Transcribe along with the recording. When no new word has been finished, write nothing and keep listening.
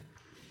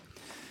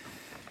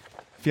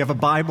If you have a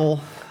Bible,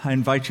 I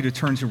invite you to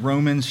turn to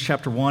Romans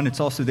chapter 1. It's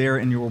also there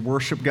in your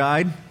worship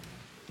guide.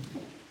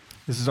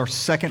 This is our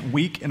second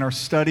week in our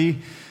study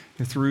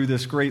through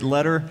this great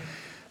letter.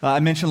 I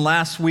mentioned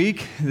last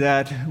week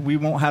that we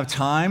won't have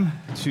time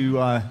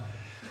to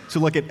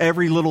look at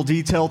every little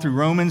detail through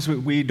Romans.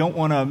 We don't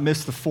want to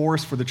miss the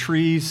forest for the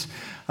trees,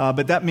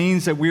 but that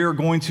means that we are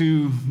going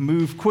to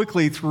move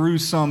quickly through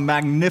some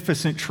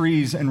magnificent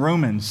trees in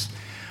Romans.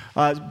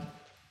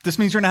 This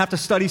means you're going to have to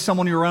study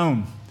some on your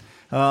own.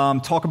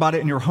 Talk about it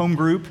in your home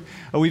group.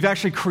 We've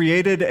actually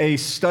created a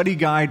study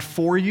guide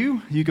for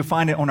you. You can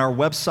find it on our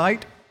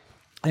website,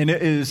 and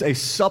it is a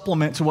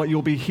supplement to what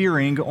you'll be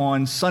hearing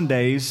on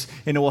Sundays,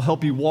 and it will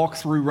help you walk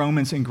through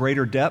Romans in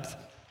greater depth.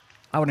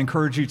 I would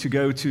encourage you to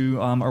go to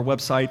our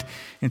website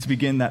and to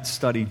begin that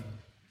study.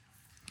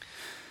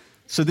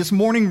 So this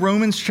morning,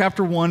 Romans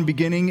chapter 1,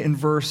 beginning in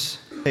verse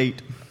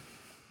 8.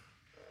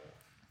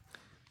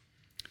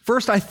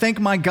 First, I thank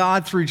my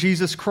God through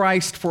Jesus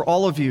Christ for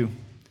all of you,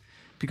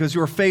 because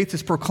your faith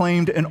is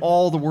proclaimed in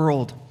all the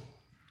world.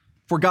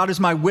 For God is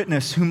my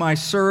witness, whom I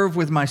serve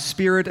with my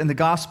spirit in the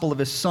gospel of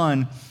his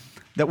Son,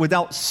 that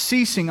without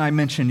ceasing I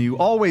mention you,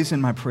 always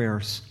in my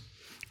prayers,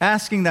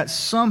 asking that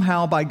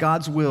somehow by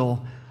God's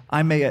will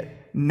I may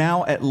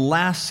now at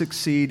last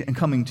succeed in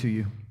coming to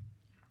you.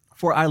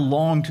 For I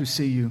long to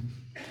see you,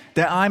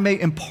 that I may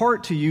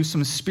impart to you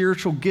some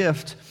spiritual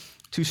gift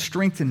to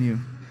strengthen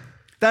you.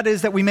 That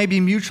is, that we may be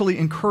mutually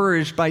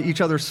encouraged by each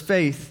other's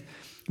faith,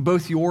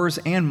 both yours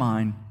and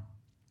mine.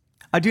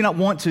 I do not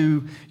want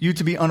you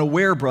to be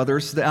unaware,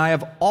 brothers, that I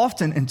have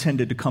often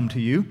intended to come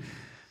to you,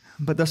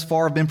 but thus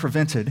far have been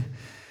prevented,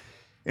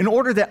 in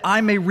order that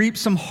I may reap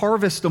some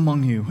harvest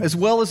among you, as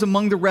well as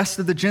among the rest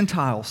of the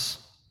Gentiles.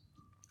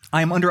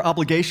 I am under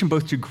obligation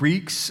both to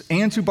Greeks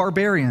and to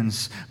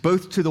barbarians,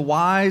 both to the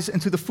wise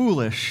and to the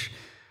foolish.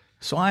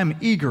 So I am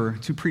eager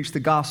to preach the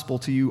gospel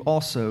to you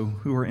also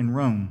who are in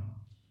Rome.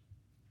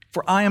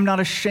 For I am not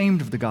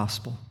ashamed of the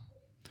gospel.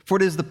 For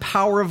it is the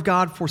power of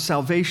God for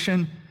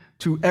salvation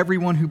to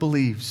everyone who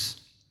believes,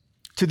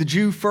 to the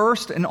Jew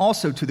first and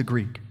also to the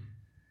Greek.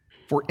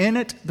 For in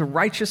it the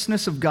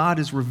righteousness of God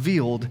is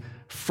revealed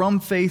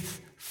from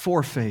faith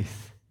for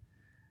faith.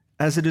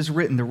 As it is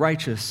written, the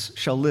righteous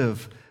shall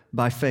live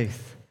by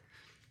faith.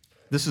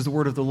 This is the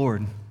word of the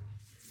Lord. You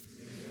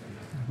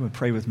would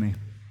pray with me.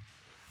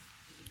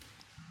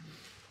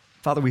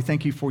 Father, we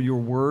thank you for your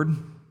word,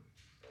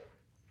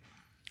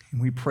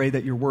 and we pray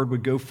that your word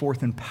would go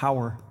forth in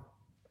power.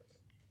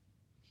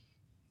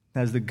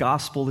 As the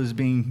gospel is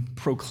being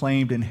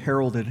proclaimed and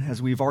heralded,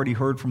 as we've already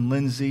heard from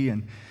Lindsay,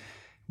 and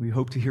we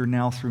hope to hear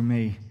now through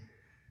me,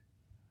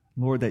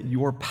 Lord, that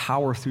your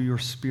power through your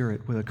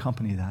Spirit would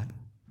accompany that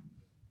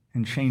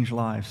and change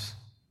lives.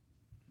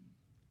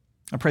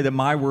 I pray that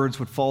my words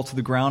would fall to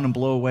the ground and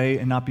blow away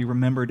and not be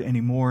remembered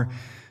anymore,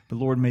 but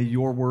Lord, may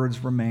your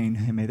words remain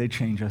and may they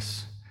change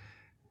us.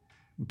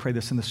 We pray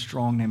this in the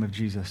strong name of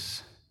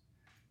Jesus.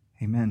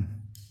 Amen.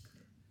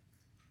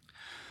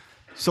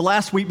 So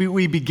last week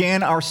we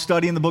began our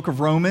study in the book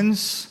of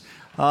Romans,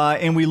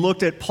 and we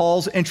looked at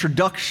Paul's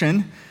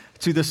introduction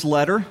to this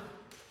letter.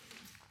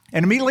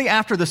 And immediately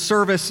after the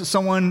service, they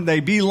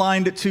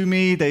beelined it to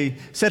me. They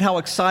said how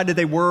excited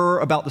they were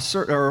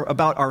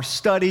about our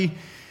study,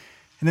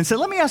 and then said,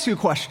 "Let me ask you a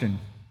question.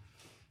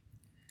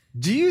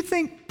 Do you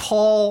think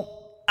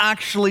Paul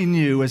actually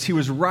knew, as he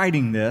was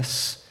writing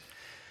this,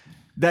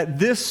 that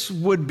this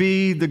would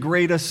be the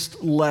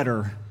greatest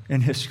letter in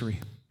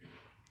history?"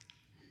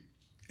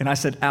 And I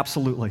said,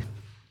 absolutely.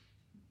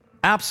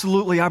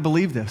 Absolutely, I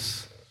believe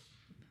this.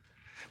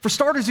 For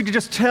starters, you could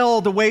just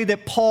tell the way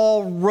that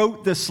Paul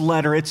wrote this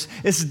letter. It's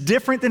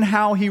different than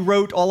how he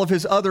wrote all of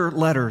his other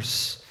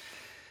letters.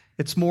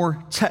 It's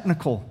more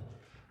technical.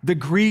 The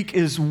Greek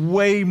is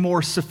way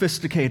more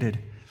sophisticated.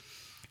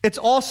 It's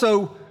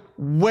also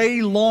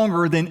way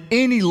longer than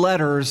any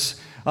letters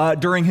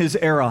during his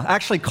era.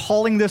 Actually,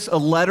 calling this a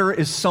letter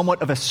is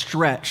somewhat of a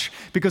stretch,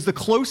 because the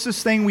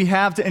closest thing we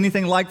have to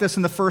anything like this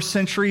in the first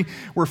century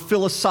were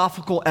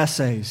philosophical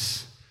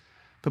essays.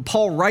 But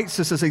Paul writes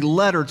this as a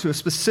letter to a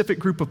specific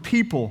group of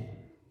people.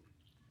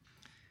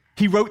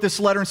 He wrote this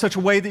letter in such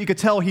a way that you could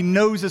tell he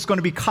knows it's going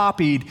to be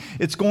copied,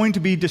 it's going to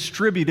be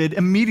distributed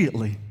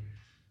immediately.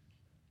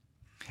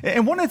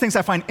 And one of the things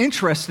I find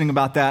interesting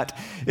about that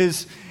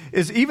is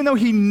even though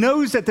he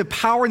knows that the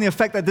power and the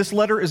effect that this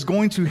letter is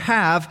going to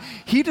have,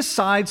 he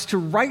decides to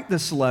write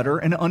this letter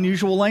in an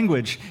unusual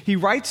language. He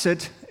writes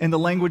it in the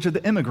language of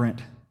the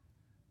immigrant,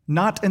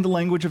 not in the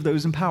language of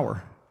those in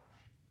power.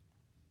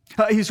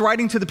 He's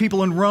writing to the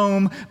people in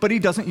Rome, but he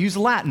doesn't use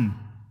Latin.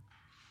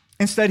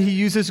 Instead, he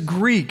uses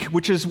Greek,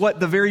 which is what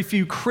the very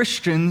few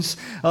Christians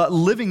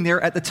living there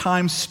at the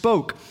time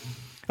spoke.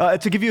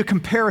 To give you a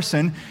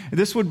comparison,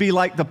 this would be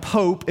like the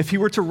Pope if he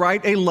were to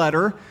write a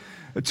letter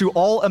to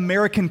all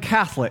American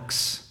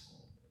Catholics,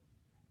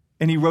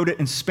 and he wrote it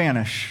in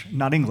Spanish,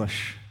 not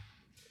English.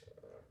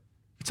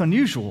 It's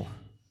unusual.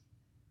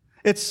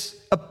 It's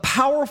a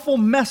powerful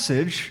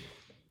message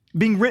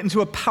being written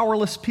to a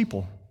powerless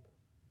people.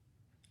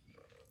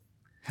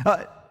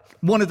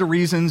 One of the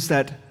reasons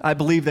that I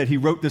believe that he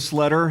wrote this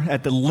letter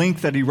at the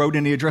length that he wrote,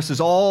 and he addresses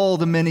all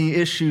the many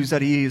issues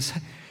that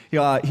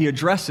he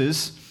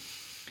addresses,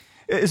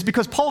 is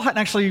because Paul hadn't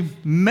actually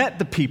met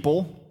the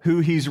people who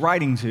he's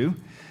writing to.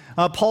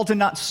 Paul did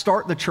not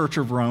start the church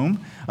of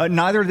Rome.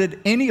 Neither did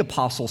any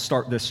apostle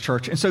start this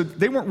church. And so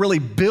they weren't really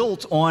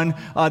built on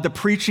the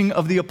preaching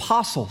of the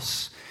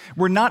apostles.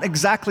 We're not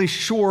exactly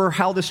sure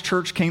how this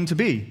church came to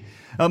be.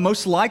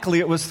 Most likely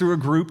it was through a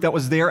group that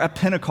was there at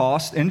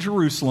Pentecost in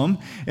Jerusalem,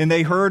 and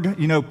they heard,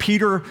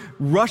 Peter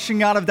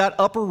rushing out of that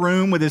upper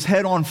room with his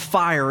head on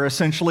fire,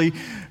 essentially,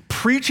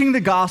 preaching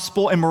the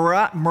gospel, and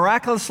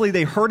miraculously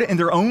they heard it in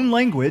their own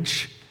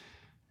language.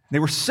 They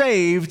were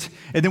saved,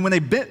 and then when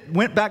they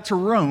went back to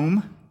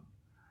Rome,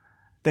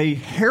 they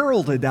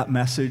heralded that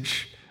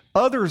message.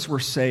 Others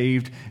were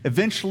saved.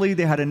 Eventually,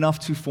 they had enough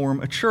to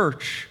form a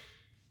church.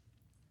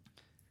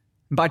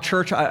 By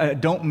church, I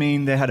don't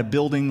mean they had a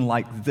building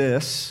like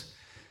this.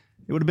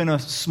 It would have been a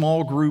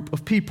small group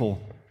of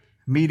people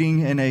meeting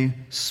in a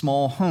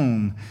small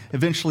home.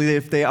 Eventually,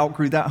 if they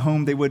outgrew that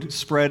home, they would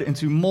spread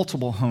into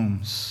multiple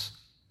homes.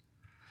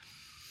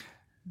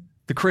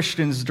 The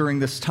Christians during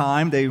this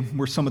time, they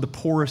were some of the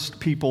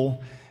poorest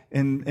people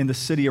in the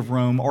city of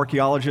Rome.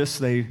 Archaeologists,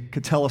 they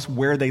could tell us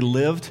where they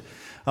lived.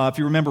 If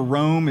you remember,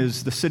 Rome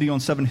is the city on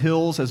 7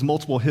 hills, has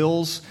multiple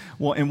hills.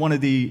 Well, in one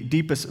of the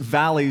deepest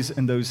valleys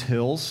in those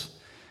hills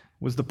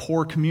was the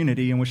poor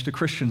community in which the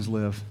Christians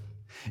live.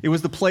 It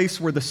was the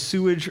place where the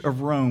sewage of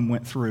Rome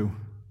went through.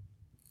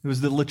 It was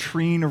the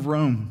latrine of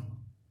Rome.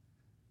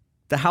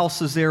 The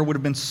houses there would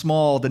have been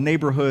small, the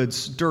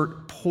neighborhoods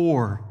dirt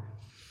poor.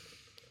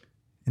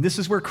 And this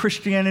is where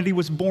Christianity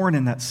was born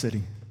in that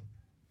city.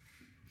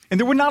 And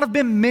there would not have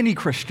been many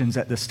Christians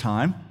at this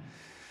time.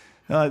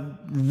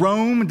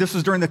 Rome, this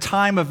was during the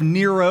time of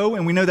Nero,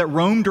 and we know that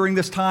Rome during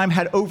this time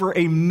had over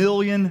 1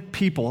 million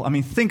people. I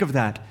mean, think of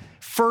that.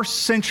 First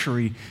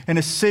century in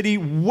a city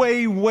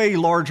way, way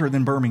larger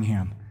than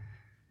Birmingham.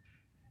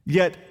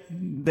 Yet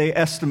they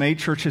estimate,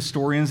 church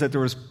historians, that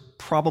there was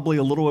probably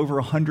a little over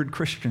 100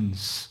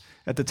 Christians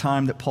at the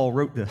time that Paul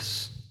wrote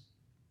this.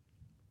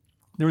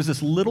 There was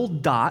this little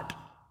dot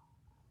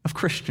of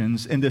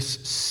Christians in this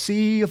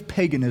sea of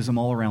paganism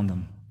all around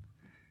them.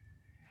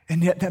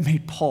 And yet that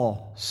made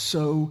Paul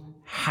so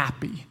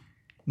happy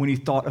when he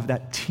thought of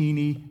that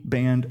teeny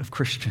band of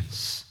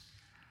Christians.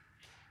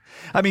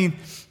 I mean,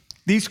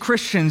 these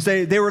Christians,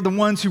 they were the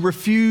ones who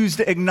refused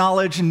to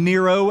acknowledge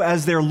Nero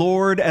as their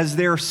Lord, as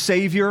their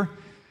Savior.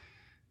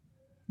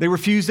 They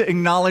refused to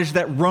acknowledge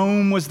that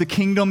Rome was the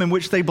kingdom in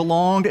which they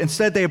belonged.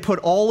 Instead, they had put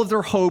all of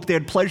their hope, they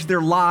had pledged their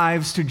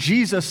lives to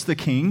Jesus the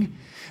King.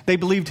 They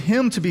believed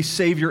him to be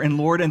Savior and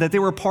Lord, and that they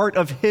were part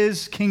of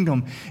his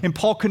kingdom. And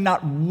Paul could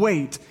not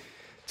wait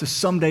to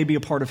someday be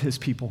a part of his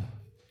people.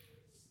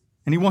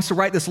 And he wants to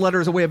write this letter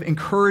as a way of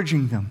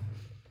encouraging them.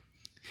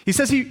 He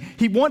says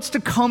he wants to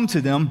come to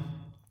them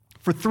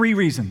for 3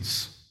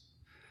 reasons.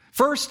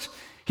 First,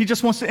 he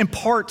just wants to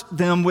impart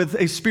them with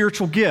a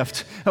spiritual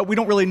gift. We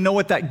don't really know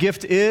what that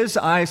gift is.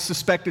 I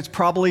suspect it's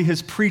probably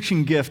his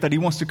preaching gift, that he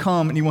wants to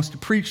come and he wants to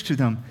preach to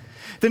them.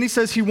 Then he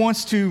says he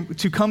wants to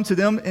come to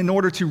them in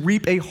order to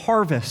reap a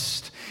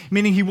harvest,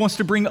 meaning he wants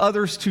to bring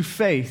others to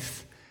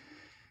faith.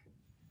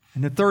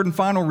 And the third and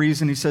final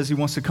reason he says he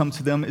wants to come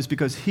to them is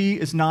because he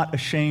is not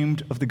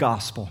ashamed of the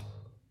gospel.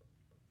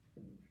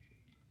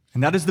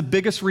 And that is the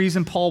biggest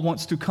reason Paul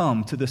wants to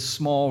come to this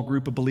small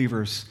group of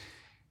believers.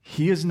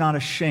 He is not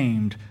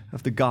ashamed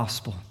of the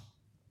gospel.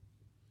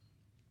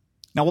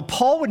 Now,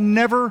 Paul would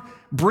never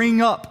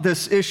bring up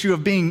this issue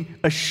of being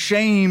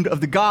ashamed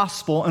of the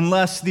gospel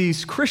unless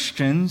these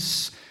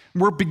Christians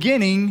were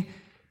beginning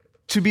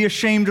to be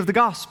ashamed of the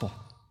gospel.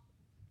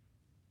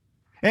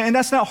 And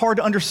that's not hard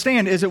to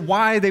understand, is it?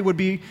 Why they would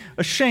be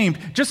ashamed.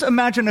 Just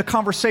imagine a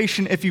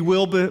conversation, if you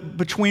will,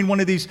 between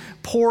one of these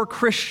poor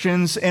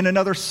Christians and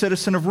another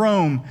citizen of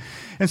Rome.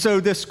 And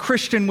so this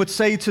Christian would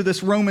say to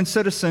this Roman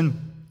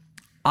citizen,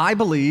 I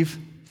believe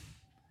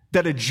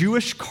that a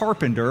Jewish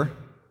carpenter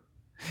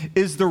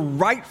is the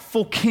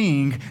rightful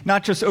king,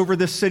 not just over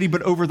this city,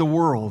 but over the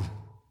world.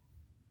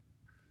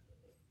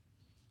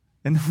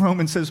 And the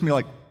Roman says to me,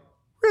 like,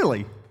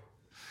 really?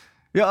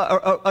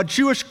 Yeah, a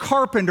Jewish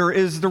carpenter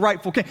is the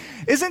rightful king.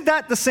 Isn't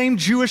that the same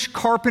Jewish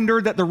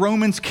carpenter that the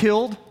Romans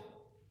killed?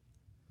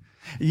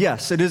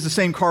 Yes, it is the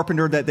same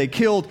carpenter that they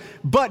killed,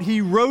 but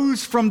he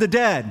rose from the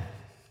dead.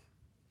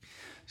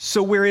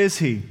 So where is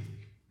he?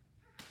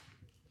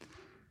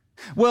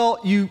 Well,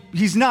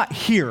 he's not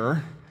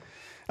here.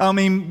 I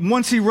mean,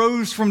 once he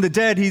rose from the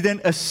dead, he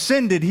then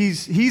ascended.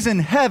 He's in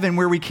heaven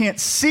where we can't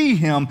see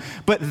him,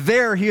 but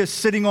there he is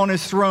sitting on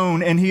his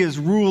throne and he is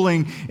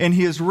ruling and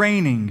he is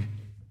reigning.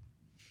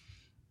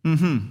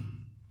 And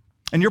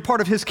you're part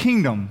of his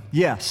kingdom.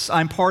 Yes,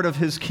 I'm part of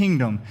his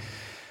kingdom.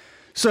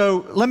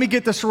 So let me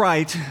get this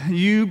right.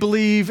 You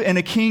believe in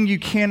a king you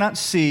cannot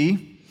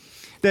see,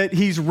 that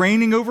he's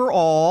reigning over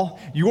all.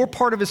 You're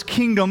part of his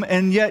kingdom,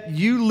 and yet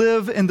you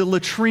live in the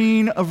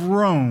latrine of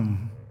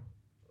Rome.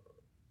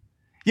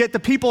 Yet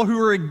the people who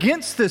are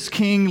against this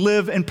king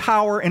live in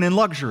power and in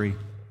luxury.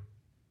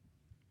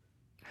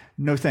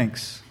 no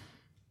thanks.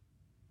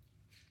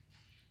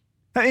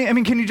 I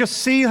mean, can you just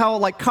see how,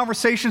 like,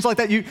 conversations like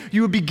that,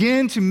 you would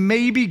begin to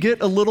maybe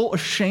get a little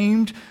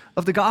ashamed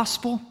of the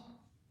gospel?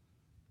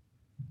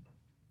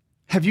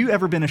 Have you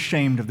ever been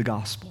ashamed of the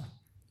gospel?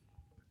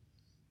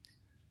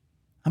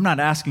 I'm not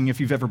asking if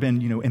you've ever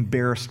been,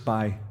 embarrassed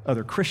by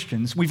other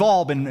Christians. We've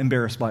all been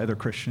embarrassed by other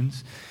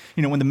Christians.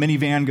 When the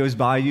minivan goes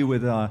by you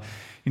with, the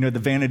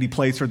vanity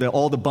plates or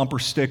all the bumper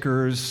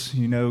stickers,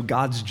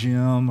 God's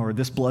gym or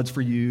this blood's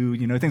for you,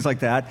 things like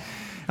that.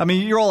 I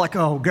mean, you're all like,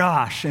 oh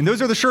gosh. And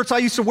those are the shirts I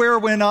used to wear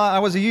when I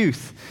was a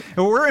youth.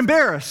 And we're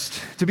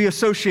embarrassed to be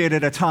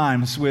associated at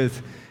times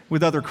with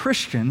other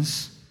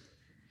Christians.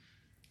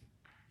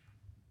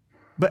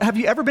 But have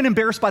you ever been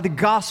embarrassed by the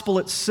gospel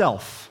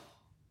itself?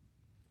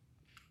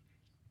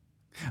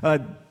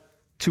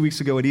 2 weeks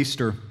ago at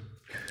Easter,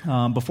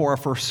 before our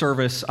first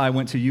service, I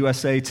went to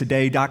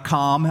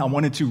usatoday.com. I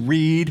wanted to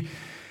read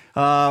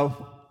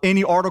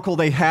any article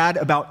they had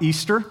about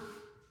Easter.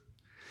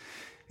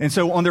 And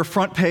so on their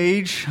front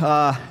page,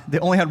 they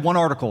only had one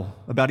article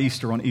about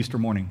Easter on Easter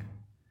morning.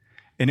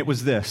 And it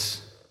was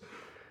this: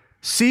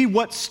 see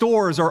what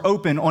stores are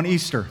open on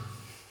Easter.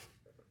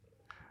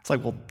 It's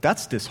like, well,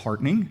 that's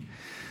disheartening.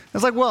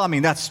 It's like, well, I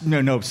mean, that's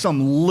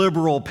some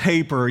liberal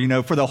paper,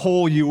 for the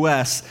whole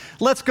U.S.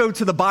 Let's go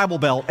to the Bible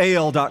Belt,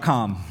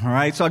 AL.com, all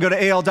right? So I go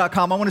to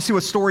AL.com. I want to see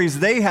what stories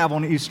they have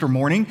on Easter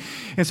morning.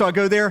 And so I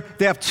go there.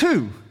 They have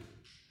two.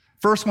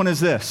 First one is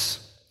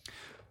this: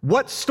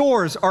 what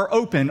stores are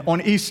open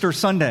on Easter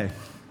Sunday?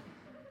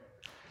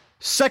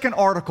 Second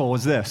article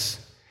is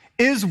this: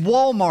 is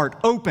Walmart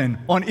open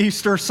on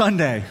Easter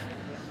Sunday?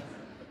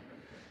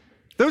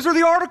 Those are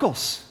the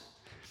articles.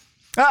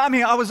 I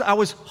mean, I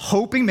was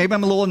hoping, maybe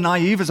I'm a little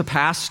naive as a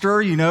pastor,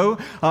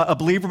 a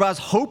believer, but I was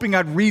hoping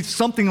I'd read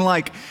something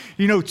like,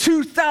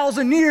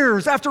 2,000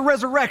 years after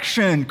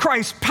resurrection,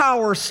 Christ's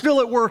power still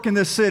at work in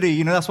this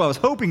city. That's what I was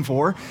hoping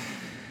for.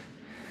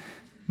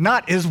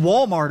 Not is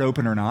Walmart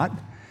open or not.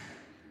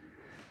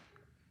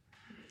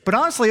 But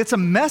honestly, it's a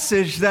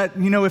message that,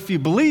 if you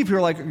believe,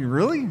 you're like,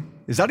 really?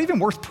 Is that even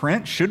worth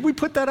print? Should we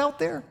put that out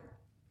there?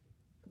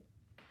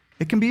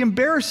 It can be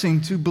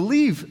embarrassing to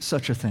believe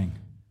such a thing.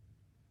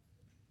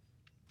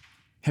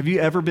 Have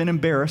you ever been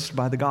embarrassed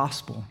by the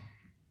gospel?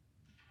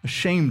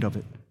 Ashamed of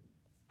it?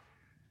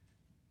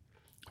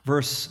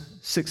 Verses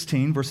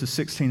 16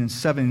 and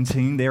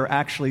 17, they are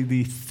actually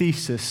the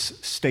thesis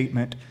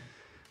statement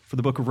for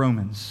the book of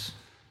Romans.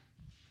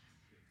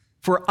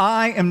 For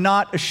I am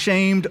not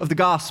ashamed of the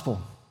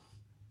gospel,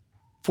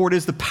 for it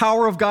is the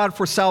power of God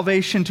for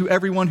salvation to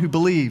everyone who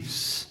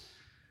believes,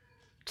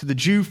 to the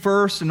Jew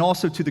first and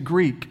also to the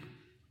Greek.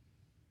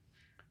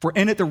 For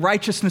in it the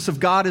righteousness of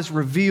God is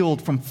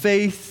revealed from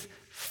faith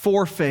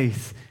for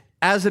faith,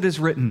 as it is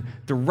written,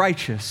 the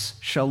righteous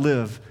shall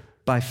live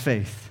by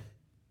faith.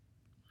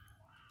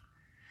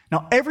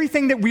 Now,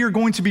 everything that we are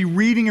going to be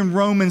reading in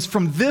Romans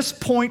from this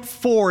point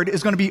forward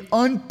is going to be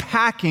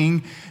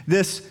unpacking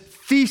this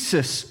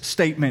thesis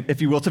statement,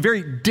 if you will. It's a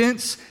very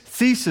dense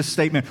thesis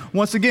statement.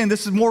 Once again,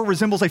 this is more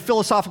resembles a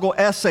philosophical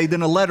essay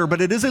than a letter,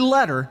 but it is a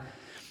letter.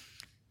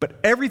 But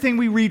everything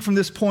we read from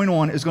this point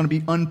on is going to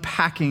be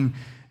unpacking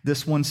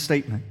this one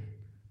statement.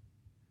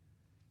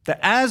 That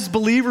as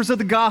believers of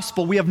the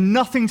gospel, we have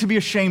nothing to be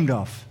ashamed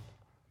of,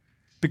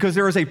 because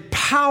there is a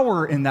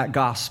power in that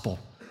gospel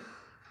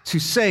to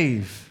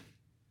save.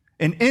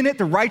 And in it,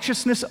 the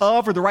righteousness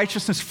of or the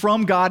righteousness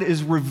from God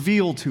is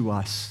revealed to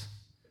us.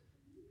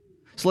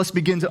 So let's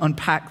begin to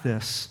unpack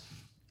this.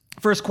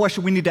 First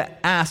question we need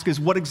to ask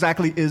is, what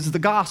exactly is the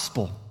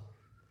gospel?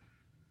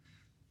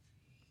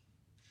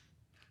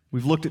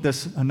 We've looked at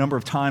this a number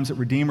of times at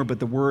Redeemer, but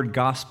the word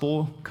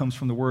gospel comes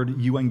from the word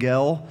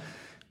euangel,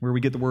 where we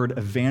get the word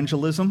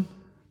evangelism.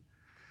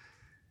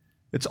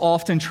 It's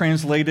often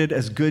translated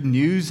as good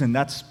news, and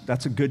that's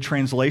a good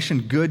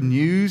translation, good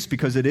news,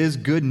 because it is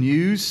good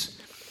news.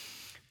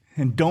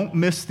 And don't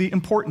miss the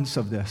importance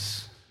of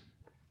this,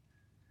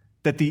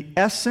 that the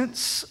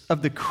essence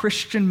of the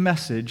Christian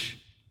message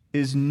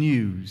is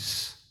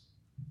news.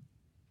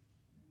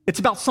 It's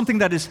about something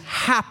that has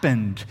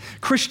happened.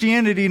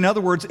 Christianity, in other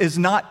words, is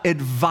not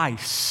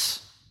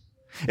advice.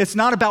 It's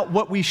not about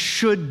what we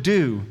should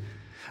do.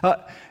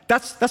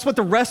 That's what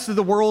the rest of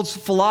the world's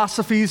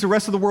philosophies, the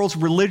rest of the world's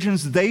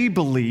religions, they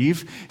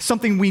believe,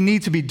 something we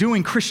need to be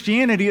doing.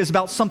 Christianity is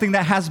about something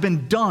that has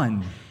been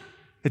done.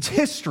 It's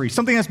history.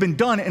 Something has been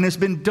done, and it's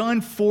been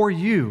done for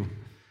you.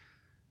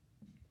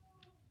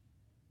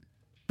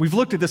 We've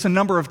looked at this a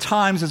number of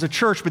times as a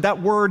church, but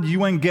that word,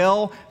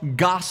 euangel,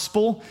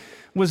 gospel,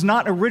 was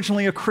not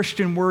originally a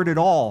Christian word at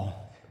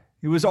all.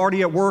 It was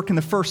already at work in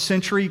the first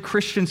century.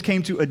 Christians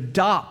came to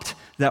adopt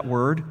that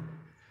word.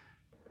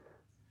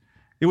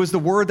 It was the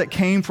word that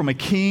came from a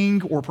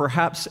king or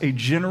perhaps a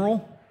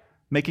general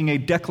making a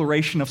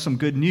declaration of some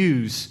good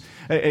news.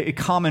 A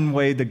common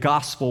way the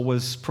gospel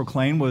was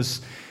proclaimed was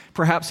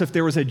perhaps if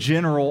there was a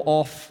general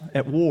off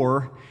at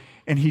war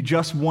and he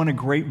just won a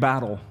great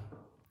battle,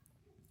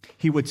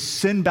 he would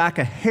send back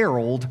a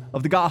herald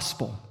of the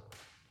gospel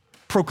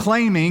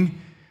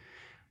proclaiming,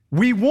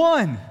 "We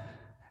won.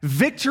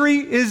 Victory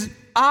is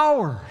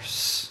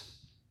ours.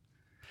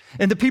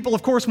 And the people,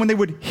 of course, when they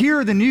would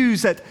hear the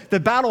news that the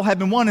battle had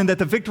been won and that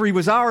the victory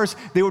was ours,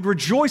 they would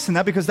rejoice in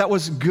that because that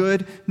was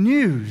good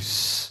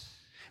news.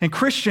 And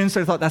Christians,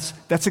 they thought,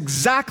 that's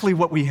exactly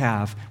what we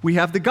have. We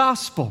have the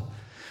gospel.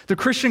 The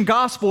Christian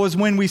gospel is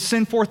when we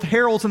send forth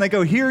heralds and they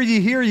go, hear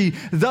ye,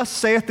 thus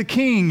saith the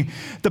King.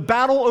 The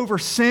battle over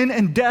sin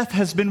and death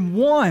has been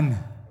won.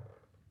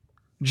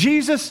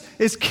 Jesus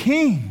is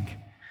King.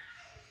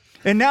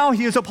 And now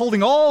he is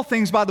upholding all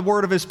things by the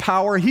word of his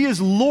power. He is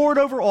Lord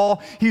over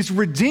all. He's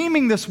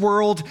redeeming this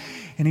world,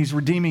 and he's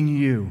redeeming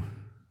you.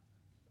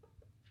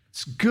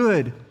 It's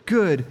good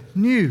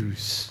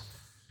news.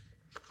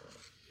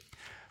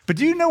 But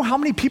do you know how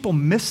many people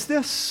miss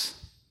this?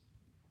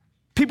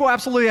 People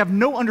absolutely have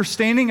no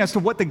understanding as to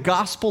what the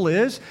gospel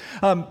is.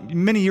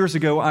 Many years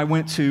ago, I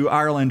went to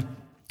Ireland,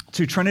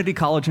 to Trinity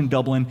College in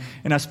Dublin,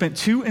 and I spent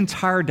 2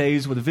 entire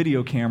days with a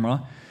video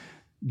camera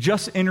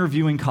just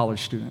interviewing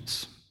college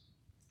students.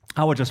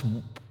 I would just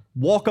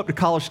walk up to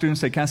college students,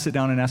 say, can I sit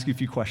down and ask you a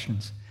few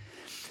questions?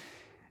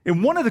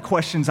 And one of the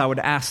questions I would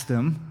ask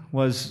them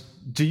was,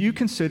 do you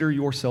consider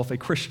yourself a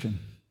Christian?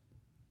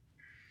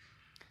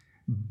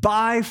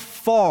 By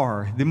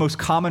far, the most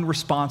common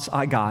response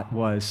I got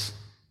was,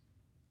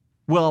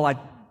 well,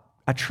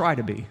 I try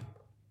to be.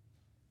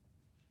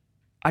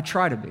 I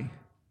try to be.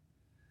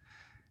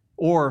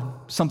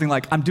 Or something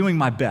like, I'm doing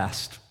my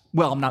best.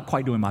 Well, I'm not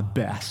quite doing my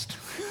best,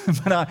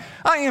 but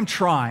I am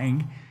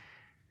trying.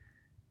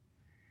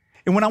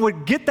 And when I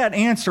would get that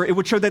answer, it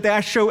would show that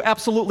they show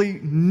absolutely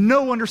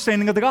no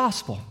understanding of the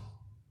gospel.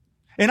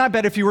 And I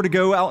bet if you were to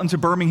go out into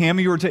Birmingham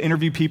and you were to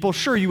interview people,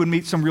 sure, you would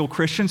meet some real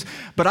Christians,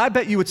 but I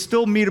bet you would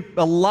still meet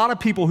a lot of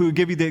people who would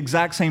give you the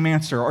exact same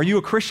answer. Are you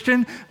a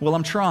Christian? Well,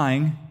 I'm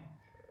trying.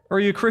 Are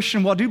you a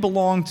Christian? Well, I do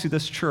belong to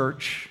this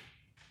church.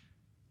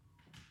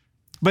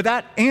 But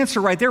that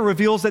answer right there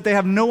reveals that they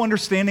have no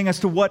understanding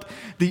as to what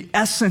the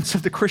essence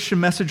of the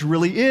Christian message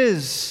really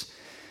is.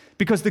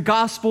 Because the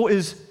gospel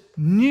is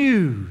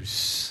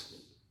news.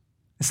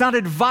 It's not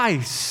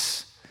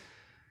advice.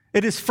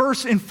 It is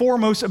first and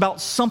foremost about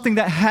something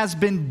that has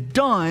been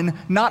done,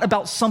 not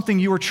about something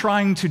you are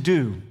trying to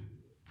do.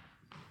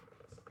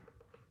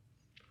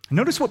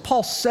 Notice what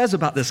Paul says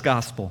about this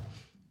gospel.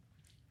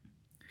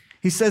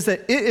 He says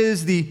that it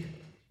is the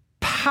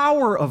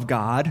power of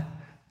God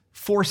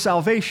for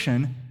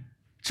salvation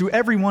to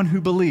everyone who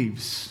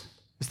believes.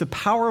 It's the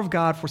power of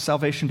God for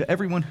salvation to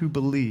everyone who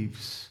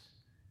believes.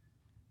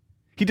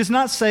 He does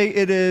not say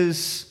it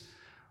is,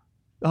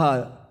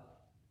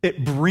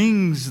 it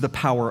brings the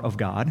power of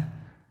God,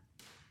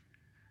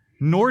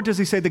 nor does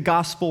he say the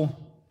gospel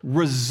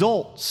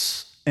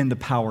results in the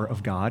power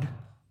of God.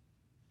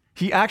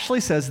 He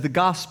actually says the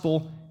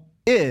gospel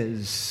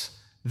is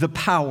the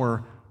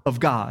power of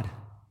God.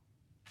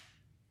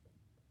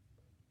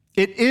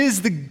 It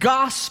is the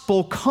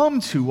gospel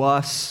come to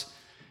us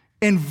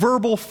in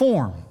verbal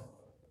form.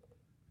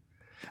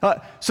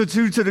 So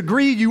to the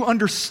degree you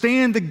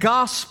understand the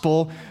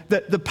gospel,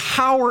 that the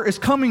power is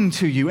coming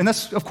to you. And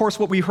that's, of course,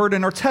 what we heard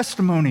in our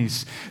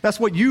testimonies. That's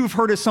what you've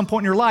heard at some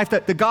point in your life,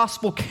 that the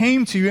gospel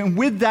came to you, and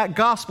with that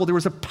gospel, there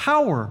was a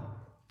power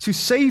to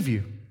save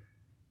you.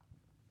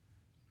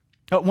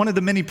 One of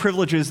the many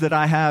privileges that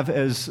I have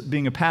as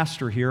being a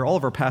pastor here, all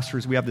of our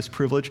pastors, we have this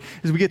privilege,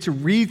 is we get to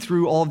read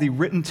through all of the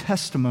written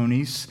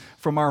testimonies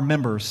from our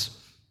members.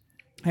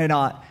 And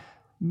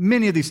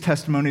many of these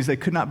testimonies, they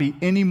could not be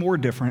any more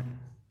different,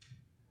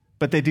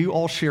 but they do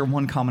all share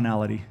one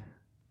commonality.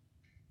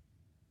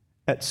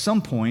 At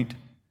some point,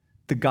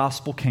 the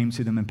gospel came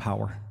to them in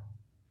power.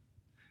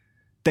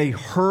 They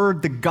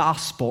heard the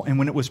gospel, and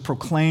when it was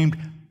proclaimed,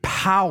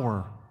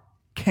 power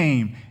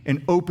came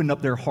and opened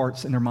up their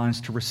hearts and their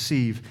minds to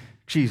receive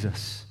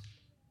Jesus.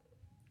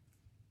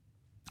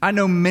 I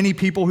know many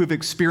people who've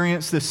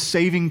experienced this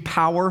saving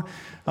power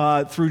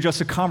through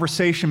just a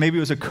conversation. Maybe it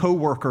was a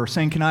coworker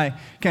saying, can I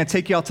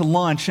take you out to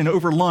lunch? And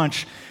over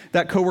lunch,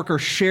 that coworker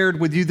shared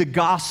with you the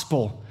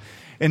gospel.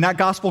 And that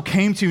gospel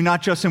came to you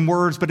not just in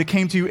words, but it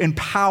came to you in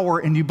power,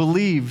 and you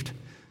believed.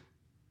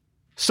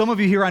 Some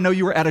of you here, I know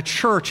you were at a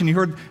church and you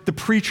heard the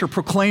preacher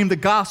proclaim the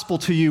gospel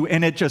to you,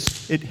 and it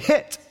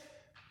hit.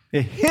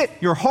 It hit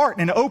your heart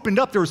and it opened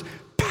up. There was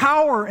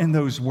power in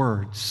those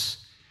words,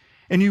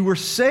 and you were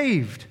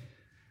saved.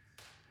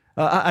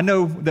 I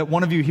know that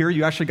one of you here,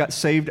 you actually got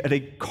saved at a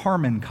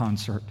Carmen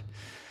concert.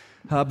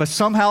 But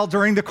somehow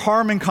during the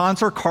Carmen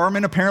concert,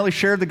 Carmen apparently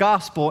shared the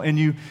gospel, and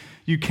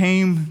you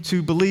came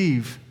to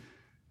believe.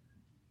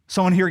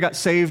 Someone here got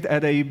saved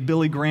at a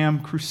Billy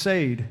Graham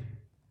crusade,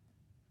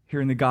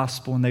 hearing the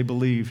gospel, and they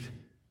believed.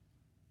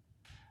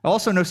 I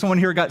also know someone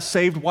here got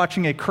saved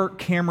watching a Kirk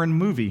Cameron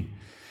movie.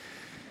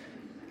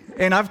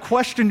 And I've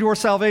questioned your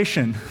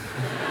salvation.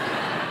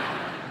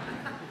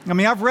 I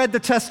mean, I've read the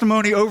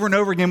testimony over and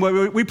over again.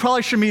 We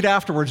probably should meet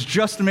afterwards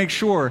just to make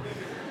sure.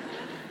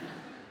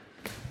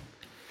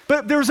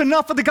 But there's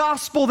enough of the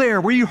gospel there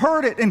where you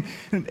heard it, and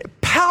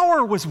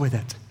power was with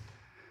it.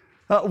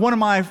 One of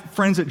my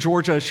friends at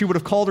Georgia, she would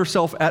have called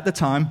herself at the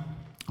time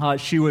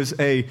She was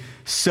a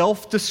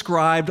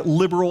self-described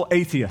liberal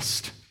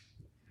atheist.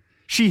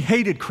 She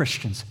hated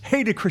Christians,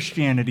 hated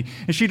Christianity,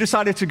 and she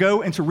decided to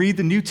go and to read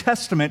the New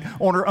Testament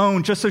on her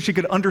own just so she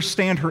could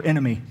understand her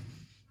enemy.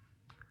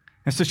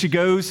 And so she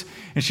goes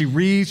and she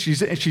reads,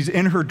 she's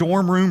in her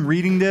dorm room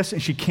reading this,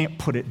 and she can't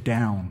put it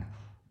down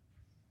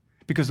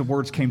because the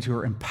words came to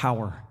her in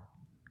power.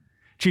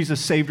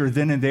 Jesus saved her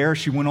then and there.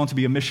 She went on to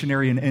be a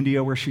missionary in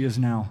India where she is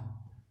now.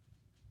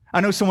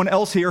 I know someone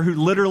else here who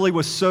literally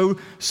was so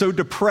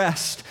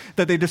depressed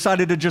that they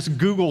decided to just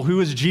Google, who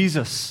is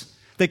Jesus?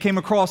 They came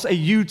across a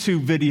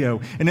YouTube video,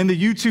 and in the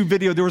YouTube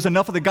video, there was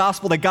enough of the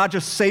gospel that God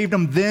just saved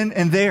them then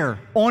and there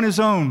on his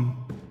own.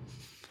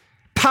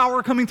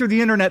 Power coming through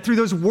the internet, through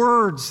those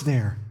words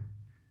there.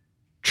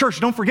 Church,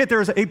 don't forget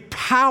there is a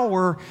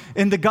power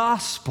in the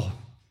gospel.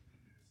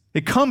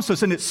 It comes to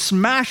us and it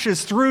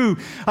smashes through.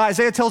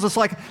 Isaiah tells us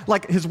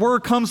like his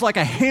word comes like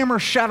a hammer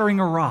shattering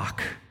a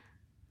rock.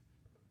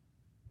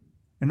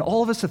 And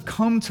all of us have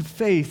come to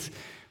faith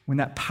when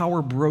that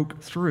power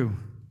broke through.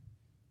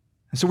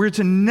 And so we're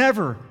to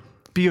never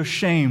be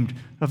ashamed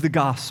of the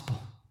gospel.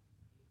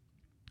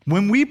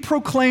 When we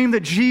proclaim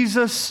that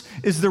Jesus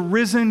is the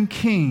risen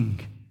King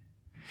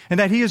and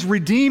that he is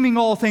redeeming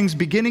all things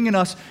beginning in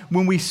us,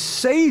 when we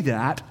say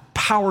that,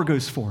 power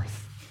goes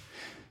forth.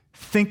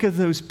 Think of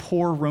those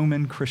poor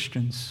Roman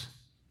Christians.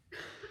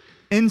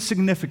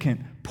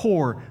 Insignificant,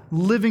 poor,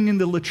 living in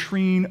the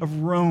latrine of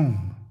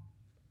Rome.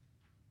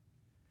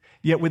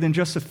 Yet within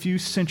just a few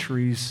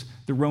centuries,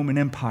 the Roman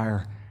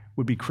Empire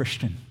would be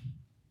Christian.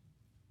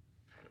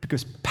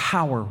 Because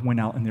power went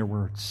out in their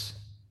words.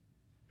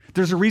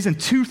 There's a reason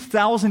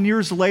 2,000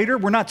 years later,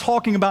 we're not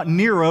talking about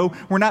Nero.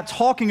 We're not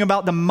talking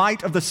about the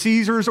might of the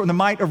Caesars or the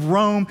might of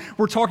Rome.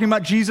 We're talking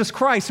about Jesus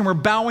Christ, and we're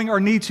bowing our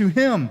knee to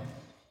him.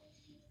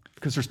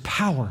 Because there's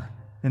power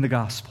in the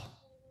gospel.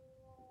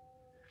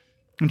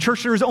 In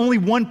church, there is only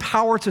one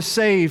power to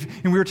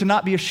save, and we are to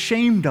not be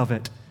ashamed of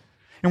it.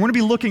 And we're going to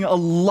be looking a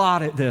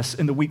lot at this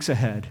in the weeks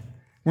ahead.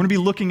 We're going to be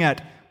looking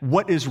at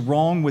what is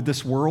wrong with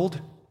this world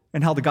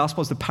and how the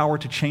gospel has the power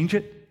to change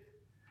it.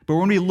 But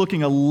we're going to be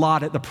looking a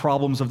lot at the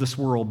problems of this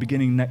world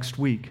beginning next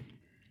week.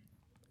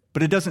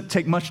 But it doesn't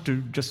take much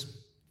to just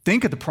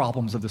think of the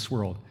problems of this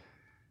world.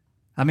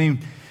 I mean,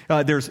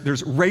 there's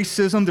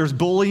racism, there's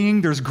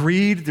bullying, there's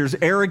greed, there's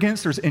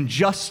arrogance, there's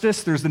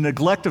injustice, there's the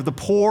neglect of the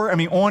poor. I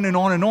mean, on and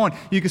on and on.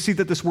 You can see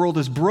that this world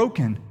is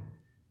broken.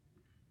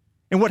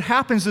 And what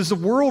happens is the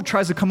world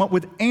tries to come up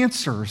with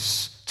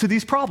answers to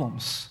these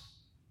problems.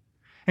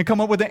 And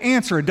come up with an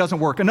answer, it doesn't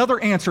work. Another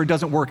answer, it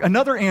doesn't work.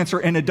 Another answer,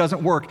 and it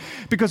doesn't work.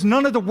 Because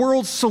none of the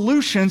world's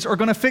solutions are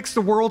going to fix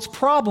the world's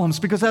problems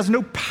because it has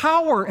no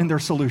power in their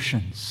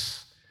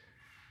solutions.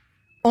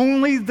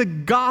 Only the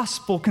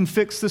gospel can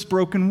fix this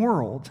broken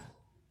world.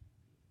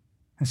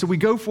 And so we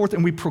go forth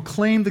and we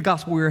proclaim the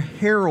gospel. We are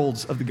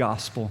heralds of the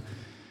gospel.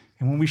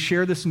 And when we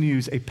share this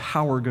news, a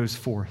power goes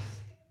forth.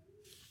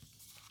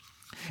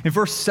 In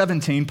verse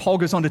 17, Paul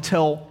goes on to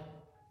tell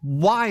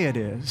why it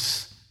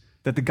is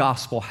that the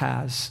gospel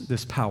has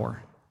this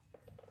power.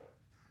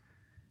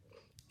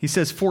 He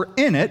says, "For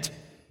in it,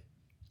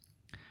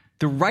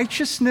 the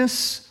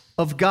righteousness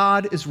of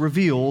God is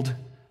revealed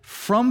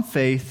from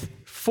faith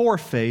for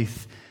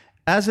faith,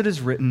 as it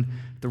is written,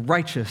 the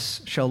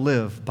righteous shall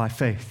live by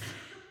faith."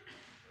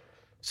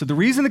 So the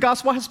reason the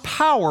gospel has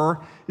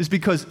power is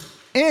because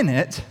in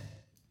it,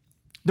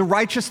 the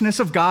righteousness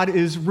of God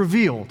is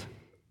revealed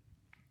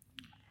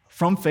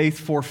from faith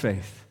for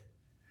faith.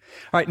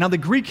 All right, now the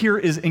Greek here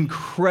is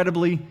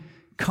incredibly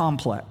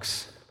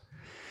complex.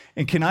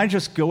 And can I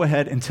just go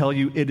ahead and tell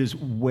you, it is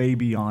way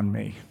beyond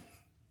me.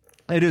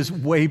 It is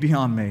way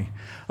beyond me.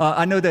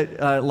 I know that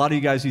a lot of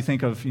you guys, you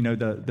think of,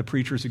 the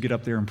preachers who get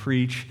up there and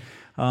preach,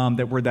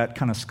 that we're that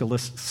kind of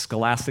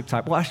scholastic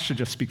type. Well, I should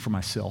just speak for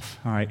myself,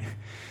 all right?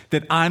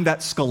 That I'm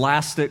that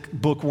scholastic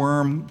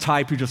bookworm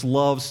type who just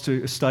loves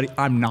to study.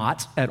 I'm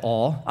not at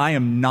all. I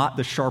am not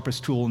the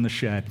sharpest tool in the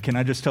shed. Can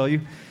I just tell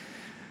you?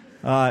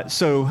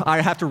 So I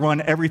have to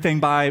run everything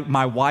by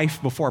my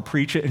wife before I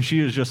preach it, and she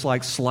is just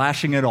like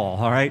slashing it all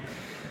right?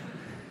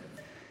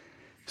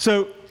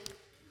 So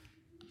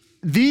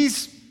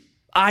these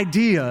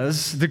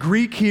ideas, the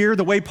Greek here,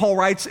 the way Paul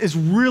writes, is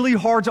really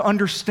hard to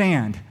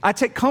understand. I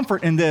take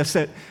comfort in this,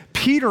 that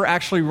Peter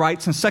actually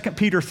writes in 2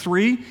 Peter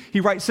 3,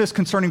 he writes this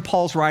concerning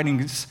Paul's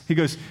writings. He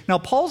goes, "Now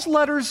Paul's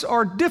letters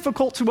are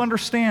difficult to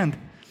understand."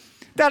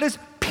 That is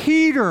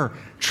Peter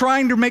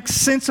trying to make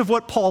sense of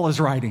what Paul is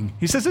writing.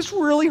 He says, it's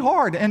really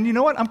hard. And you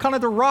know what? I'm kind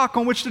of the rock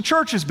on which the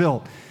church is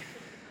built.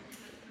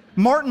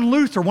 Martin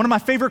Luther, one of my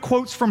favorite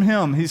quotes from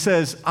him, he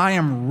says, "I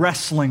am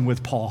wrestling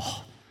with Paul,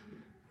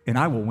 and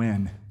I will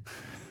win."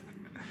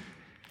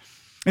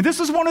 And this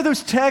is one of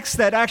those texts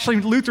that actually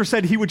Luther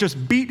said he would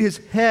just beat his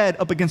head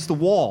up against the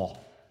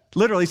wall.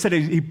 Literally, he said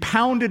he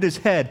pounded his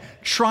head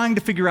trying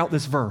to figure out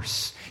this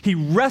verse. He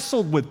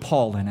wrestled with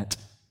Paul in it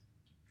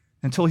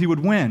until he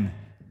would win.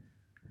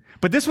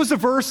 But this was a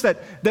verse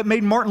that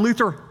made Martin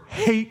Luther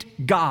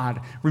hate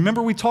God.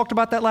 Remember we talked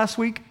about that last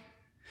week?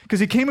 Because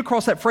he came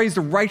across that phrase,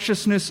 the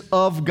righteousness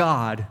of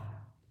God.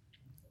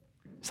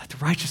 Is that the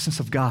righteousness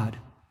of God?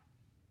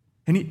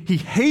 And he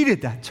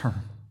hated that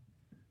term.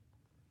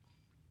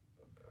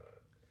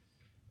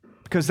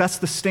 Because that's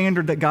the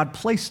standard that God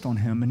placed on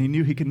him, and he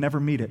knew he could never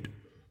meet it.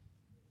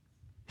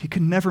 He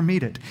could never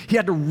meet it. He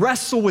had to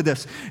wrestle with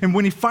this. And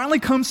when he finally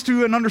comes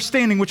to an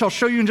understanding, which I'll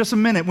show you in just a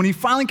minute, when he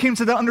finally came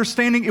to that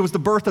understanding, it was the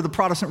birth of the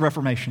Protestant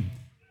Reformation.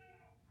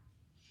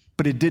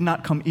 But it did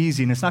not come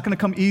easy, and it's not going to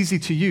come easy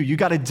to you. You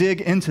got to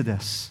dig into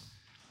this.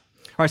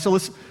 All right, so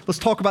let's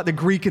talk about the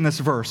Greek in this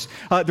verse.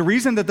 The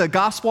reason that the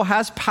gospel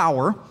has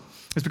power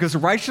is because the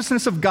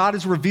righteousness of God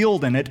is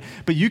revealed in it,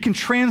 but you can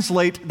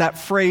translate that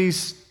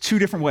phrase two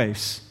different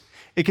ways.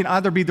 It can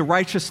either be the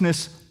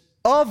righteousness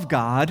of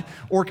God,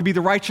 or it can be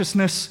the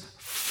righteousness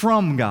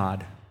from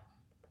God.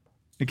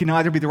 It can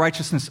either be the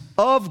righteousness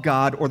of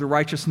God or the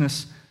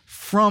righteousness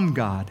from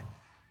God.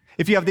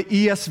 If you have the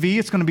ESV,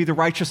 it's going to be the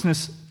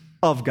righteousness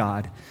of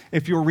God.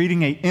 If you're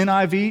reading a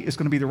NIV, it's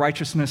going to be the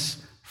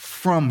righteousness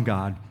from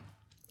God.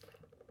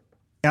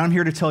 And I'm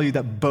here to tell you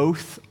that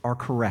both are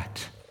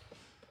correct.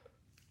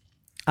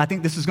 I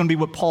think this is going to be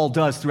what Paul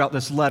does throughout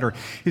this letter.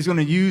 He's going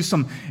to use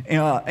some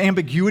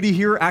ambiguity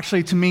here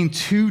actually to mean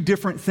two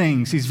different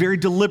things. He's very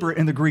deliberate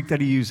in the Greek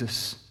that he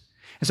uses.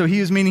 And so he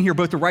is meaning here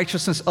both the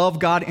righteousness of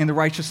God and the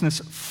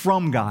righteousness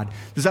from God.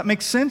 Does that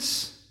make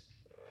sense?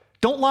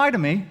 Don't lie to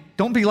me.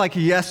 Don't be like,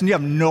 yes, and you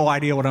have no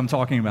idea what I'm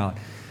talking about.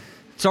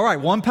 It's all right,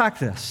 we'll unpack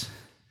this.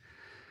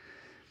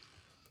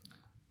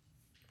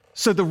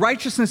 So the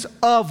righteousness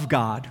of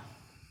God,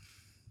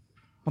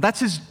 well, that's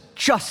his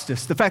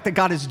justice, the fact that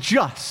God is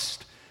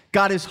just.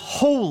 God is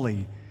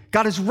holy.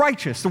 God is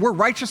righteous. The word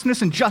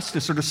righteousness and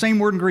justice are the same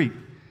word in Greek.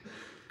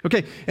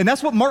 Okay, and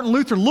that's what Martin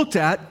Luther looked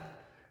at.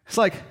 It's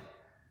like,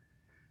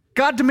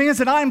 God demands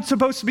that I'm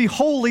supposed to be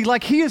holy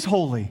like he is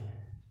holy.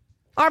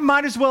 I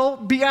might as well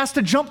be asked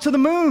to jump to the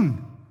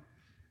moon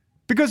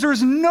because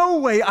there's no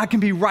way I can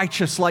be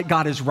righteous like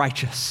God is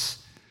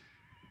righteous.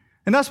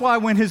 And that's why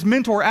when his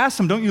mentor asked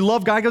him, don't you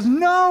love God? He goes,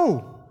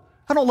 no,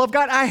 I don't love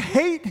God. I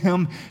hate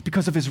him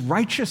because of his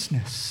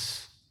righteousness.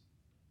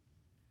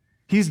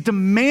 He's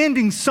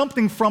demanding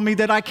something from me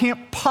that I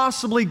can't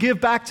possibly give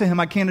back to him,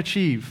 I can't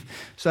achieve.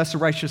 So that's the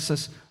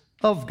righteousness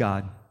of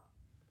God.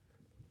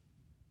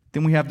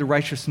 Then we have the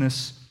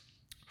righteousness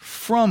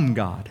from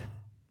God.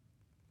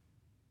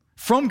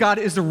 From God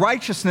is the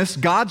righteousness,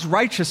 God's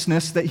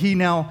righteousness that he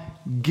now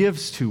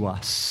gives to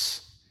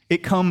us.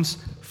 It comes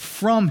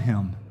from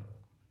him.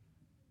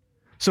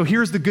 So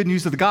here's the good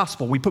news of the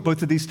gospel. We put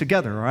both of these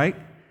together, all right?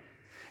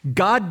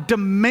 God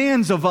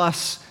demands of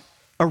us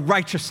a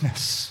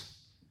righteousness.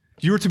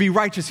 You are to be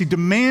righteous. He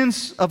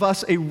demands of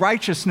us a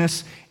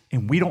righteousness,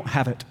 and we don't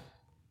have it.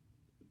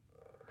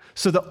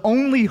 So the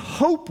only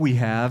hope we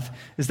have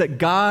is that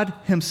God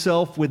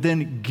himself would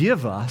then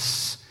give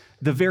us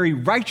the very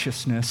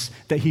righteousness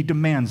that he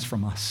demands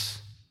from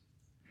us.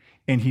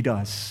 And he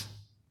does.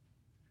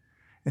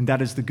 And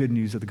that is the good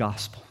news of the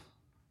gospel.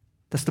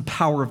 That's the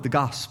power of the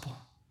gospel.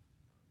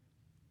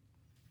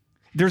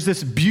 There's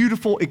this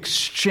beautiful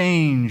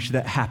exchange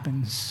that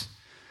happens.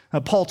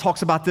 Paul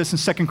talks about this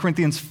in 2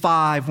 Corinthians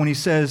 5 when he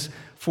says,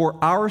 for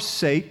our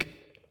sake,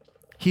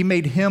 he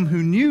made him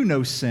who knew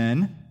no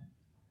sin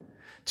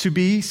to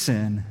be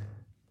sin,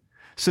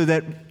 so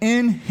that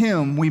in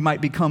him we might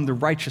become the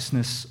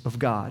righteousness of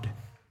God.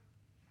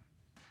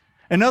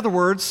 In other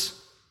words,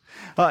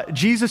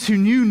 Jesus who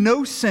knew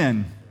no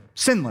sin,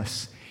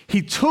 sinless,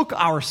 he took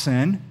our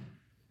sin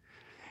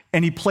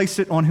and he placed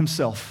it on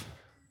himself.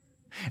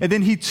 And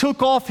then he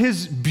took off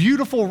his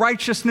beautiful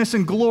righteousness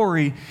and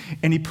glory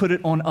and he put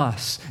it on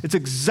us. It's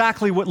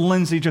exactly what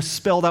Lindsay just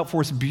spelled out for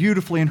us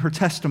beautifully in her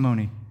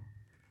testimony.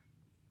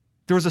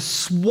 There was a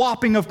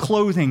swapping of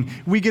clothing.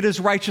 We get his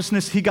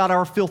righteousness, he got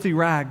our filthy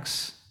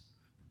rags.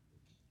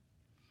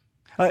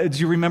 Do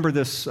you remember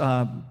this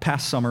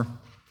past summer?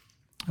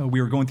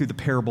 We were going through the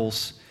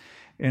parables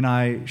and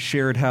I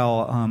shared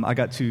how I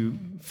got to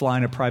fly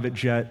in a private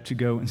jet to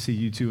go and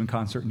see U2 in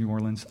concert in New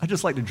Orleans. I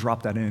just like to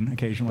drop that in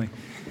occasionally.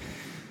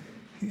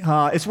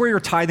 It's where your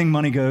tithing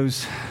money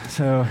goes,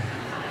 so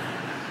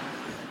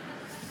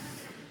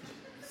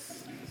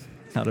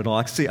not at all.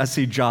 I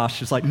see Josh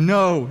just like,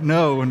 no,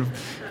 and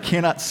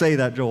cannot say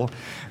that, Joel.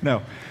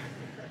 No.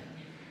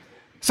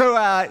 So,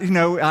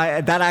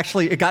 that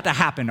actually, it got to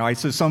happen, all right?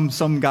 So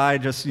some guy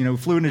just,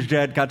 flew in his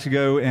jet, got to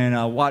go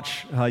and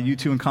watch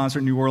U2 in concert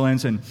in New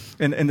Orleans, and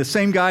the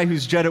same guy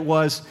whose jet it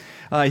was,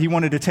 he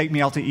wanted to take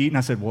me out to eat, and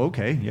I said, well,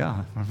 okay,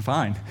 yeah, I'm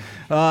fine.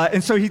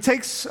 And so he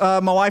takes my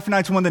wife and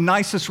I to one of the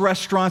nicest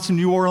restaurants in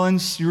New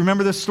Orleans. You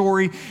remember this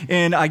story?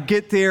 And I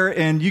get there,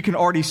 and you can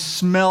already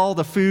smell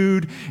the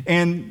food,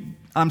 and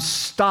I'm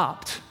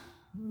stopped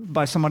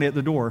by somebody at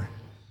the door.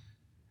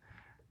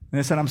 And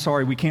they said, I'm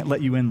sorry, we can't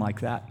let you in like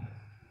that.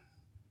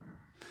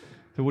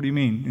 So what do you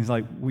mean? He's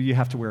like, well, you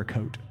have to wear a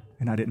coat.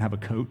 And I didn't have a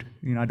coat.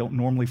 I don't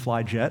normally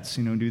fly jets,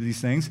 and do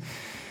these things.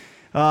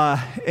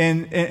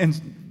 And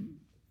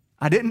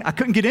I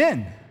couldn't get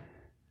in.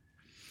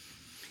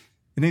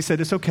 And they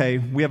said, it's okay,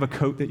 we have a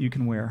coat that you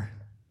can wear.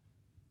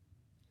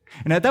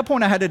 And at that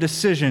point, I had a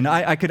decision.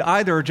 I could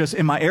either just,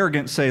 in my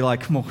arrogance, say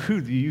like, well,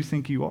 who do you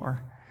think you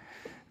are?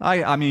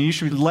 I mean, you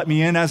should let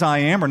me in as I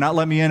am or not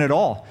let me in at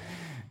all.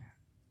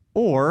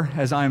 Or,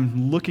 as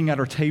I'm looking at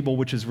our table,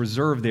 which is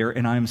reserved there,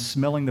 and I'm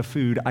smelling the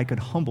food, I could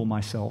humble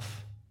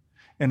myself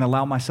and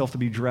allow myself to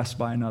be dressed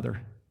by another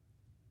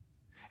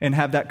and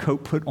have that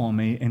coat put on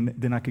me, and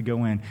then I could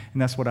go in.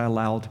 And that's what I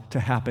allowed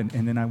to happen.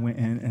 And then I went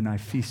in and I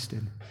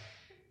feasted.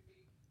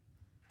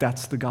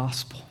 That's the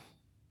gospel.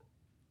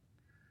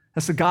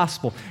 That's the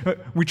gospel.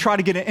 We try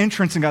to get an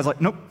entrance, and God's like,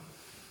 nope,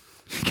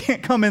 you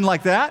can't come in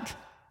like that.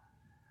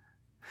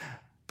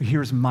 But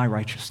here's my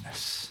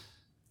righteousness.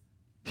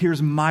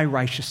 Here's my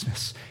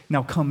righteousness.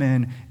 Now come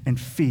in and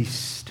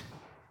feast.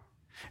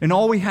 And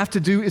all we have to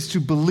do is to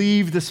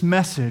believe this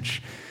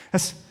message.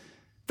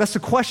 That's the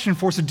question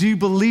for us. Do you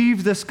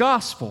believe this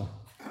gospel?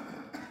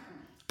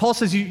 Paul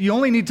says you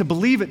only need to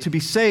believe it to be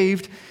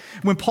saved.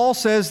 When Paul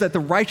says that the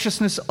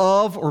righteousness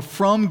of or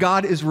from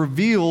God is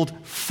revealed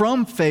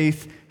from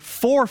faith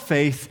for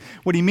faith,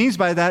 what he means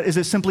by that is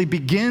it simply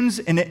begins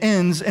and it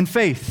ends in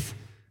faith.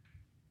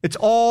 It's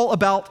all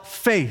about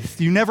faith.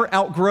 You never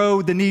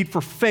outgrow the need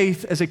for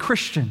faith as a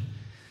Christian.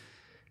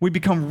 We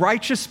become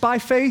righteous by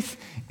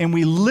faith, and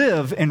we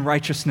live in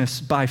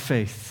righteousness by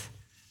faith.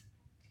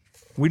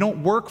 We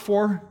don't work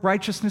for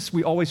righteousness.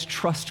 We always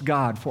trust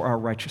God for our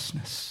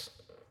righteousness.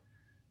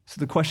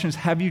 So the question is,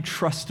 have you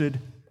trusted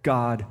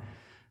God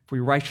for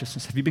your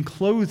righteousness? Have you been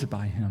clothed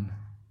by him?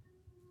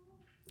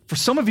 For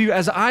some of you,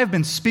 as I've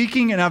been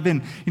speaking and I've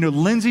been,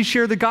 Lindsay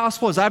shared the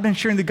gospel, as I've been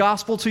sharing the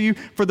gospel to you,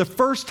 for the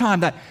first time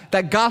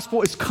that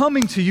gospel is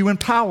coming to you in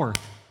power.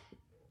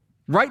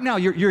 Right now,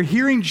 you're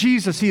hearing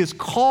Jesus. He is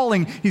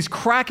calling. He's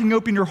cracking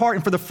open your heart.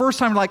 And for the first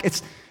time, you're like,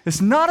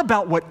 it's not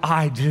about what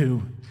I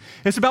do.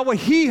 It's about what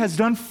he has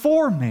done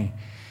for me.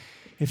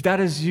 If that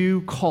is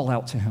you, call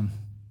out to him.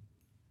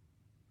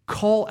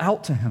 Call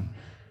out to him.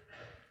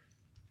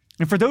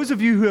 And for those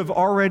of you who have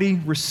already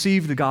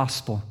received the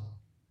gospel,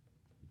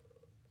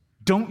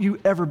 don't you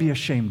ever be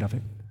ashamed of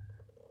it.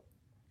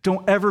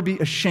 Don't ever be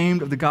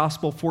ashamed of the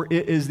gospel, for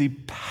it is the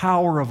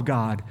power of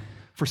God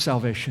for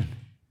salvation.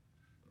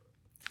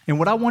 And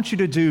what I want you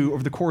to do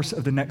over the course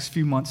of the next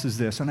few months is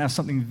this. I'm going to ask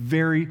something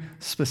very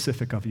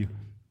specific of you.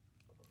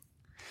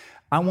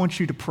 I want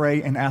you to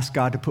pray and ask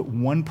God to put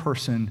one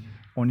person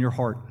on your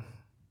heart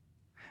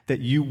that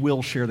you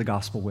will share the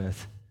gospel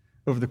with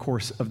over the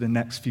course of the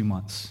next few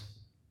months.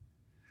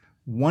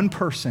 One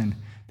person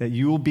that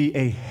you will be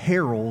a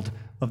herald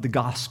of the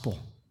gospel.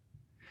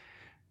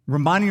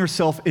 Reminding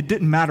yourself, it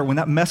didn't matter when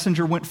that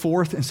messenger went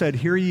forth and said,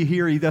 hear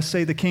ye, thus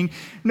say the king.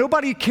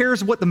 Nobody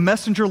cares what the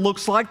messenger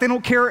looks like. They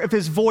don't care if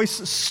his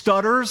voice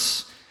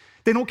stutters.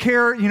 They don't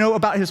care,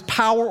 about his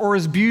power or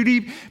his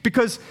beauty,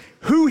 because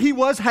who he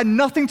was had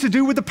nothing to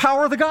do with the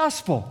power of the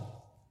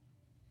gospel.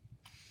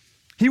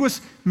 He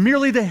was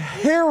merely the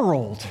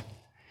herald.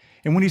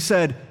 And when he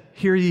said,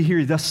 hear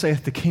ye, thus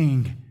saith the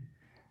king,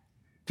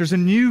 there's a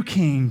new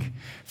king.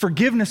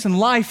 Forgiveness and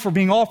life are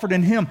being offered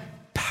in him.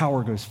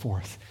 Power goes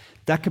forth.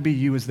 That could be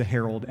you as the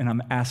herald, and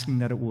I'm asking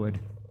that it would.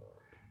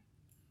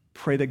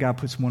 Pray that God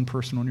puts one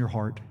person on your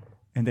heart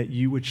and that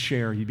you would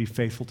share, you'd be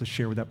faithful to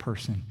share with that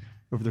person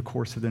over the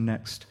course of the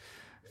next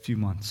few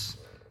months.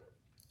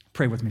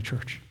 Pray with me,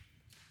 church.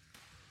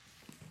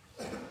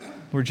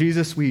 Lord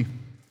Jesus, we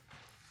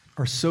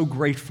are so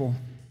grateful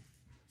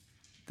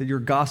that your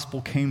gospel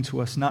came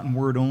to us not in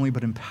word only,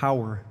 but in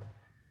power.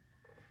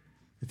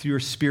 That through your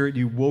Spirit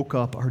you woke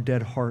up our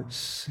dead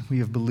hearts, and we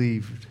have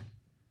believed.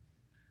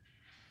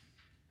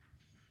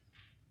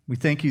 We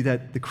thank you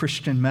that the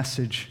Christian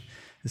message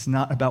is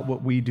not about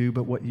what we do,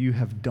 but what you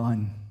have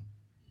done.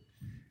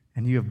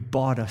 And you have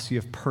bought us, you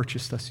have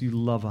purchased us, you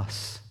love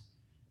us.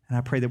 And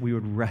I pray that we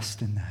would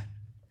rest in that.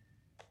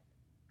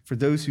 For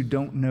those who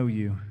don't know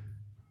you,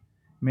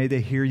 may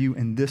they hear you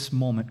in this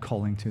moment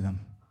calling to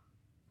them.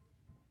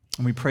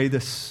 And we pray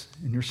this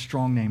in your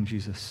strong name,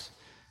 Jesus.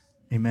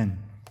 Amen.